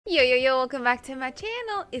Yo, welcome back to my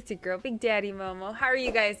channel. It's your girl, Big Daddy Momo. How are you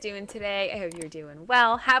guys doing today? I hope you're doing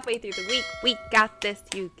well. Halfway through the week, we got this,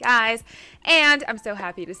 you guys. And I'm so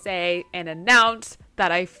happy to say and announce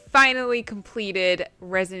that I finally completed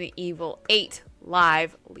Resident Evil 8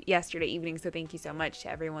 live yesterday evening. So thank you so much to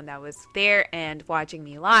everyone that was there and watching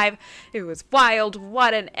me live. It was wild.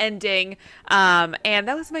 What an ending. And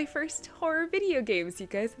that was my first horror video game. So you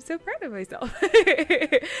guys, I'm so proud of myself.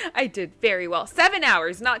 I did very well. 7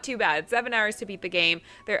 hours, not too bad. 7 hours to beat the game.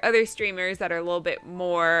 There are other streamers that are a little bit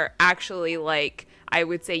more actually, like, I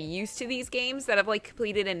would say, used to these games that have like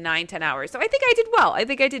completed in 9-10 hours. So I think I did well. I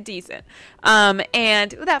think I did decent.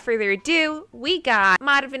 And without further ado, we got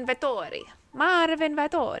Marvin Vettori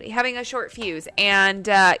having a short fuse. And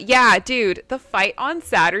yeah, dude, the fight on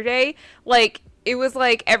Saturday, like, it was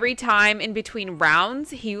like every time in between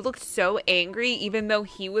rounds, he looked so angry, even though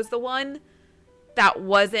he was the one that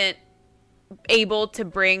wasn't able to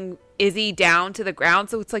bring Izzy down to the ground.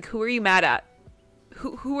 So it's like, who are you mad at?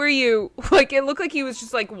 Who are you? Like, it looked like he was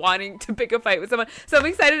just like wanting to pick a fight with someone. So I'm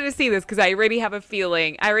excited to see this because I already have a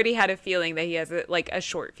feeling. I already had a feeling that he has a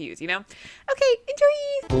short fuse, you know? Okay, enjoy.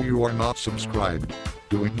 Oh, you are not subscribed.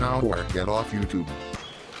 Do it now or get off YouTube.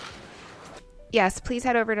 Yes, please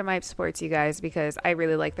head over to my sports, you guys, because I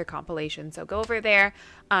really like their compilation. So go over there,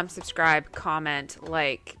 subscribe, comment,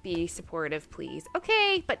 like, be supportive, please.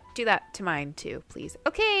 Okay, but do that to mine too, please.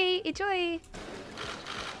 Okay, enjoy.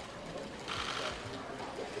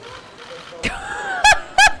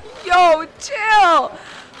 Yo, chill.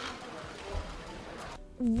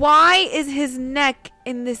 Why is his neck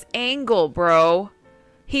in this angle, bro?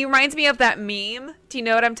 He reminds me of that meme. Do you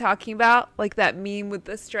know what I'm talking about? Like that meme with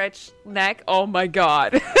the stretched neck. Oh my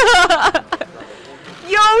god.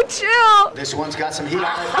 Yo, chill. This one's got some heat on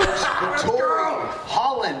it. Vettori,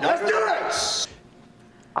 Holland, under the lights.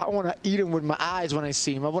 I want to eat him with my eyes when I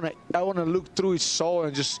see him. I want to look through his soul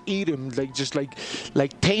and just eat him, like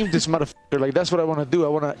tame this motherfucker. Like, that's what I want to do. I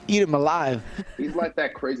want to eat him alive. He's like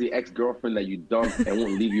that crazy ex-girlfriend that you dump and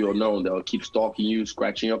won't leave you alone. They'll keep stalking you,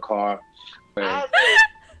 scratching your car. Man.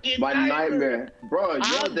 My nightmare, bro.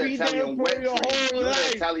 You're the Italian wet dream. You're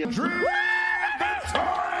the Italian dream.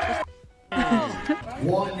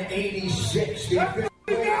 186.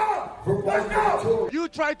 You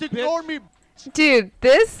tried to ignore me. Dude,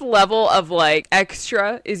 this level of like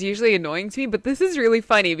extra is usually annoying to me, but this is really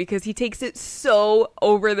funny because he takes it so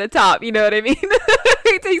over the top. You know what I mean?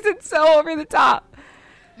 He takes it so over the top.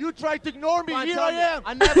 You tried to ignore me. Here I am.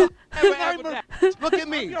 I never ever that. Look at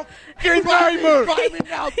me. You're Try me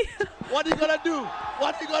now. What are you gonna do?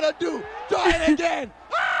 What are you gonna do? Try it again.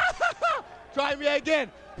 Try me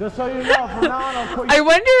again. Just so you know, from now on, I'll call you. I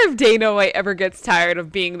wonder if Dana White ever gets tired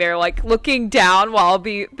of being there, like looking down while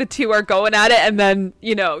the two are going at it, and then,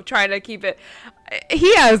 you know, trying to keep it.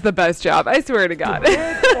 He has the best job, I swear to God.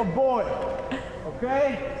 Or boy,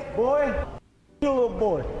 okay, boy, you little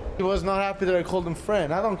boy. He was not happy that I called him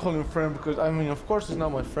friend. I don't call him friend because, I mean, of course he's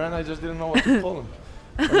not my friend. I just didn't know what to call him.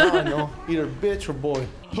 But now I know, either bitch or boy.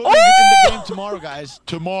 Put me in the game tomorrow, guys.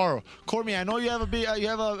 Tomorrow. Cormy, I know you have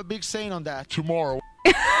a big saying on that. Tomorrow.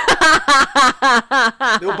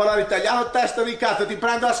 Devo parlare italiano, testa di cazzo, ti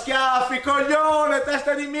prendo a schiaffi, coglione,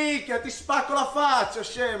 testa di minchia, ti spacco la faccia,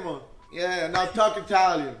 scemo. Yeah, now talk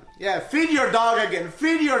Italian. Yeah, feed your dog again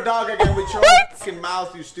with your fucking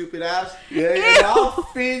mouth, you stupid ass. Yeah, I'll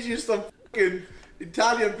feed you some fucking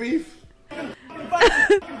Italian beef.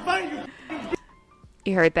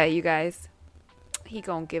 You heard that, you guys? He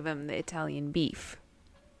gonna give him the Italian beef.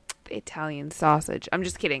 The Italian sausage. I'm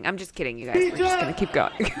just kidding, you guys. We're just gonna keep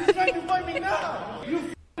going.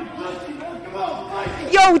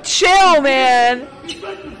 Yo, chill, man.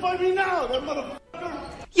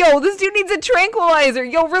 Yo, this dude needs a tranquilizer.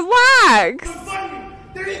 Yo, relax.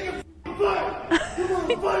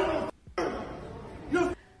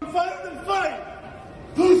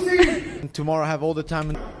 Tomorrow I have all the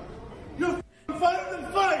time.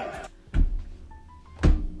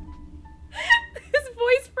 His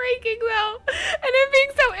voice breaking though, and him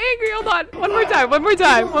being so angry. Hold on, one more time. Fight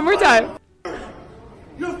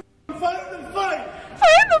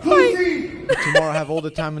the fight. Tomorrow I have all the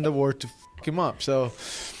time in the world to fuck him up. So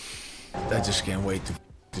I just can't wait to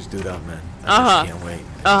this dude up, man. I just can't wait.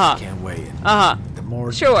 I just can't wait. The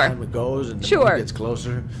more time it goes and the more it gets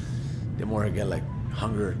closer, the more I get like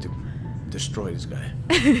hunger to destroy this guy.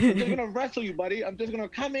 I'm just gonna wrestle you, buddy. I'm just gonna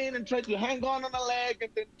come in and try to hang on a leg and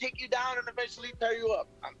then take you down and eventually tear you up.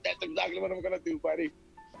 That's exactly what I'm gonna do, buddy.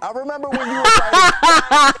 I remember when you were fighting.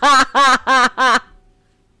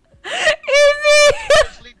 Easy.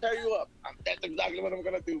 Eventually tear you up. That's exactly what I'm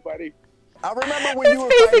gonna do, buddy. I remember when you were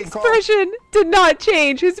His face fighting expression did not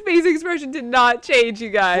change. His face expression did not change, you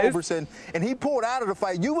guys. Roberson, and he pulled out of the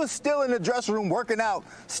fight. You were still in the dressing room working out,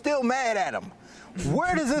 still mad at him.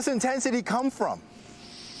 Where does this intensity come from?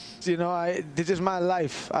 You know, this is my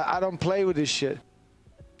life. I don't play with this shit.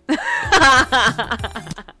 I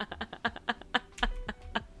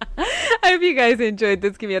hope you guys enjoyed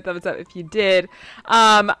this. Give me a thumbs up if you did.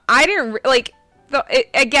 I didn't like.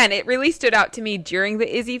 Again, it really stood out to me during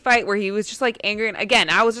the Izzy fight where he was just like angry. And again,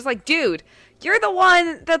 I was just like, dude, you're the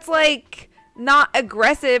one that's like not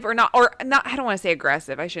aggressive or not. I don't want to say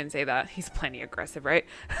aggressive. I shouldn't say that. He's plenty aggressive, right?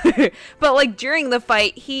 But like during the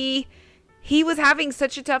fight, he was having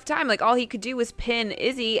such a tough time. Like all he could do was pin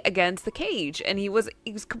Izzy against the cage, and he was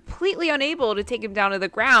completely unable to take him down to the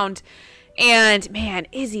ground. And man,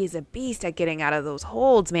 Izzy is a beast at getting out of those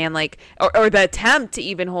holds, man. Like, or the attempt to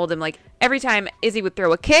even hold him. Like every time Izzy would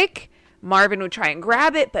throw a kick, Marvin would try and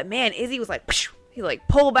grab it, but man, Izzy was like, psh, he like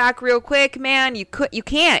pull back real quick, man. You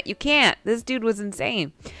can't. This dude was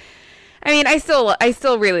insane. I mean, I still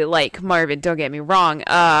really like Marvin. Don't get me wrong.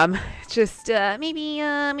 Just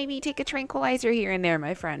maybe take a tranquilizer here and there,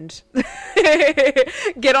 my friend.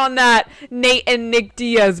 Get on that Nate and Nick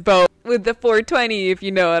Diaz boat with the 420, if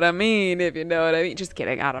you know what I mean. Just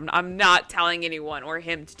kidding. I'm not telling anyone or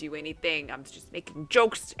him to do anything. I'm just making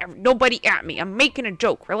jokes. Nobody at me. I'm making a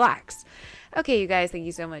joke. Relax. Okay, you guys, thank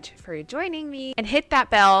you so much for joining me. And hit that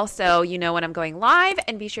bell so you know when I'm going live.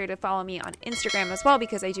 And be sure to follow me on Instagram as well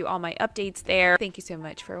because I do all my updates there. Thank you so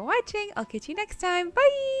much for watching. I'll catch you next time. Bye!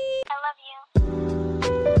 I love you.